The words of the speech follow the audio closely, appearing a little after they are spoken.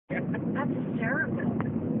That's hysterical.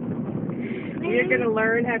 We're going to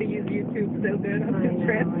learn how to use YouTube so good on this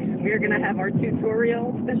trip. We're going to have our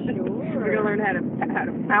tutorials. We're going to learn how to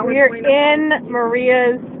PowerPoint. We're in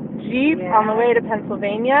Maria's Jeep on the way to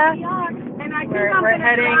Pennsylvania. And I think We're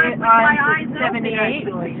heading on to 78.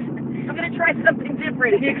 I'm going to try something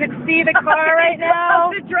different. If you could see the car right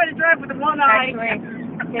now, I'm going to try to drive with one eye.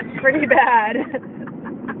 actually, it's pretty bad.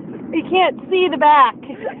 You can't see the back.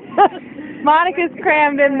 Monica's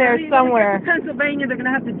crammed in there somewhere. Pennsylvania, they're going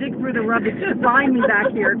to have to dig through the rubbish to find me back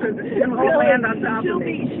here because it's going to all land on top of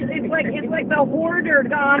me. It's like the Hoarders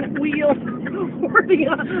on wheels.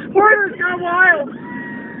 Hoarders gone wild.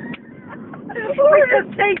 Hoarders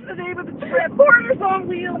takes the name of the trip. Hoarders on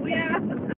wheels, yeah.